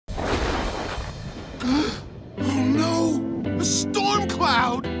Oh no! A storm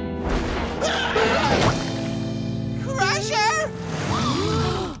cloud! Crusher!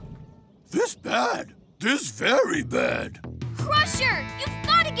 This bad. This very bad. Crusher, you've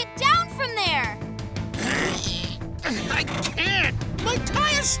got to get down from there. I can't! My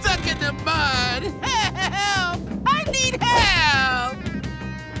tire's stuck in the mud! Help! I need help!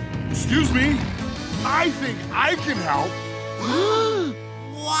 Excuse me? I think I can help.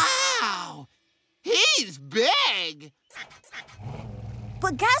 Wow! He's big!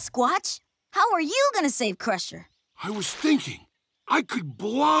 But Gasquatch, how are you gonna save Crusher? I was thinking I could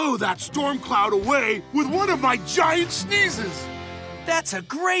blow that storm cloud away with one of my giant sneezes. That's a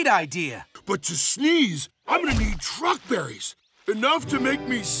great idea. But to sneeze, I'm gonna need truck berries. Enough to make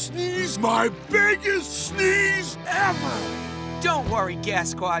me sneeze my biggest sneeze ever. Don't worry,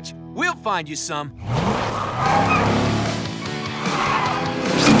 Gasquatch. We'll find you some.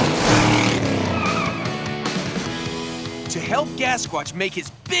 To help Gasquatch make his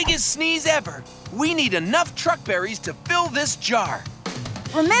biggest sneeze ever, we need enough truck berries to fill this jar.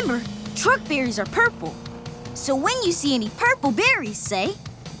 Remember, truck berries are purple. So when you see any purple berries, say,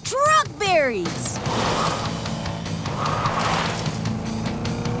 truck berries!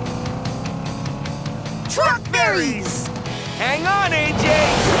 Truck berries! Hang on, AJ!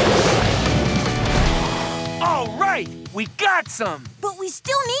 All right, we got some! But we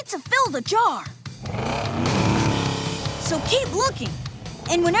still need to fill the jar. So keep looking.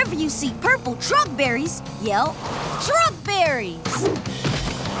 And whenever you see purple truck berries, yell, truck berries!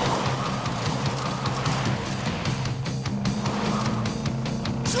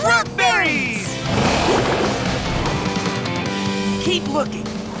 Truck berries! Keep looking.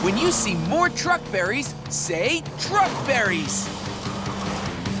 When you see more truck berries, say truck berries.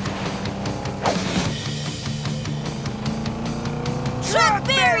 Truck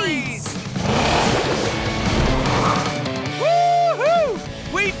berries! Woo-hoo!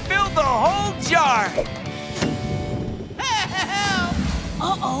 We filled the whole jar! Help!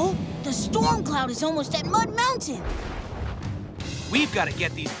 Uh-oh, the storm cloud is almost at Mud Mountain. We've got to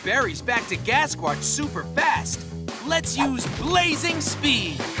get these berries back to Gasquatch super fast. Let's use blazing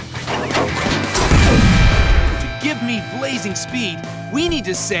speed. To give me blazing speed, we need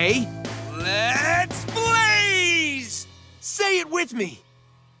to say, let's blaze! Say it with me.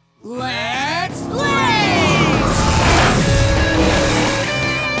 Let's blaze!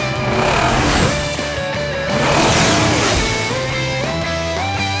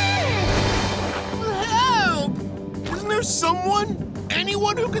 Help! Isn't there someone?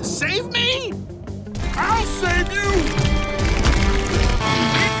 Anyone who can save me? I'll save you!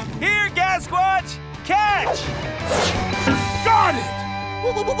 Here, Gasquatch! Catch! Got it!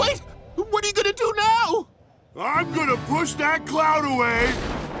 Wait! What are you gonna do now? I'm gonna push that cloud away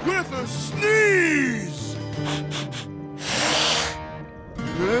with a sneeze!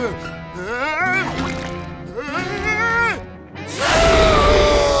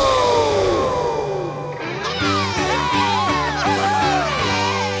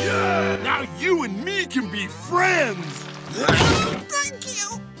 Now you and me can be friends! Thank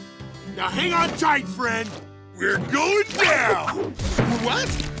you! Now hang on tight, friend. We're going down! What?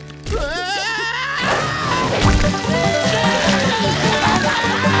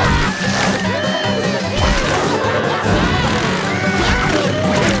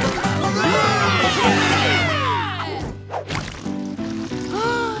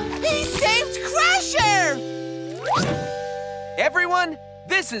 He saved Crusher! Everyone,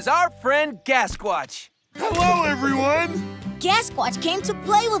 this is our friend Gasquatch. Hello, everyone! Gasquatch came to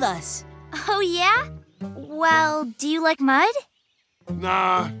play with us. Oh, yeah? Well, do you like mud?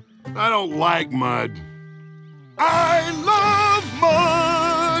 Nah, I don't like mud. I love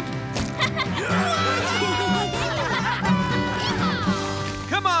mud!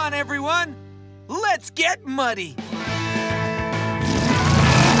 Come on, everyone. Let's get muddy.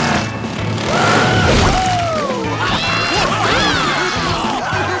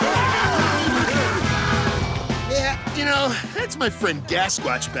 Yeah, you know, that's my friend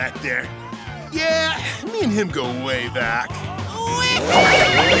Gasquatch back there. Yeah, me and him go way back.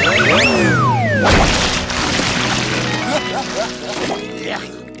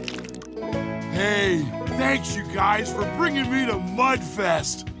 Hey, thanks you guys for bringing me to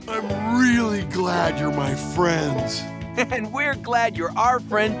Mudfest. I'm really glad you're my friends. And we're glad you're our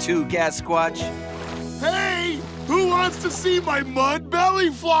friend too, Gasquatch. Hey, who wants to see my mud belly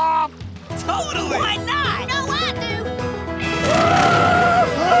flop? Totally! Why not? No, I do.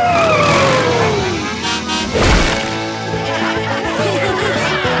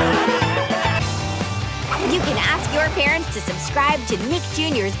 You can ask your parents to subscribe subscribe to Nick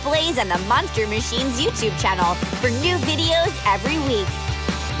Jr.'s Blaze and the Monster Machines YouTube channel for new videos every week.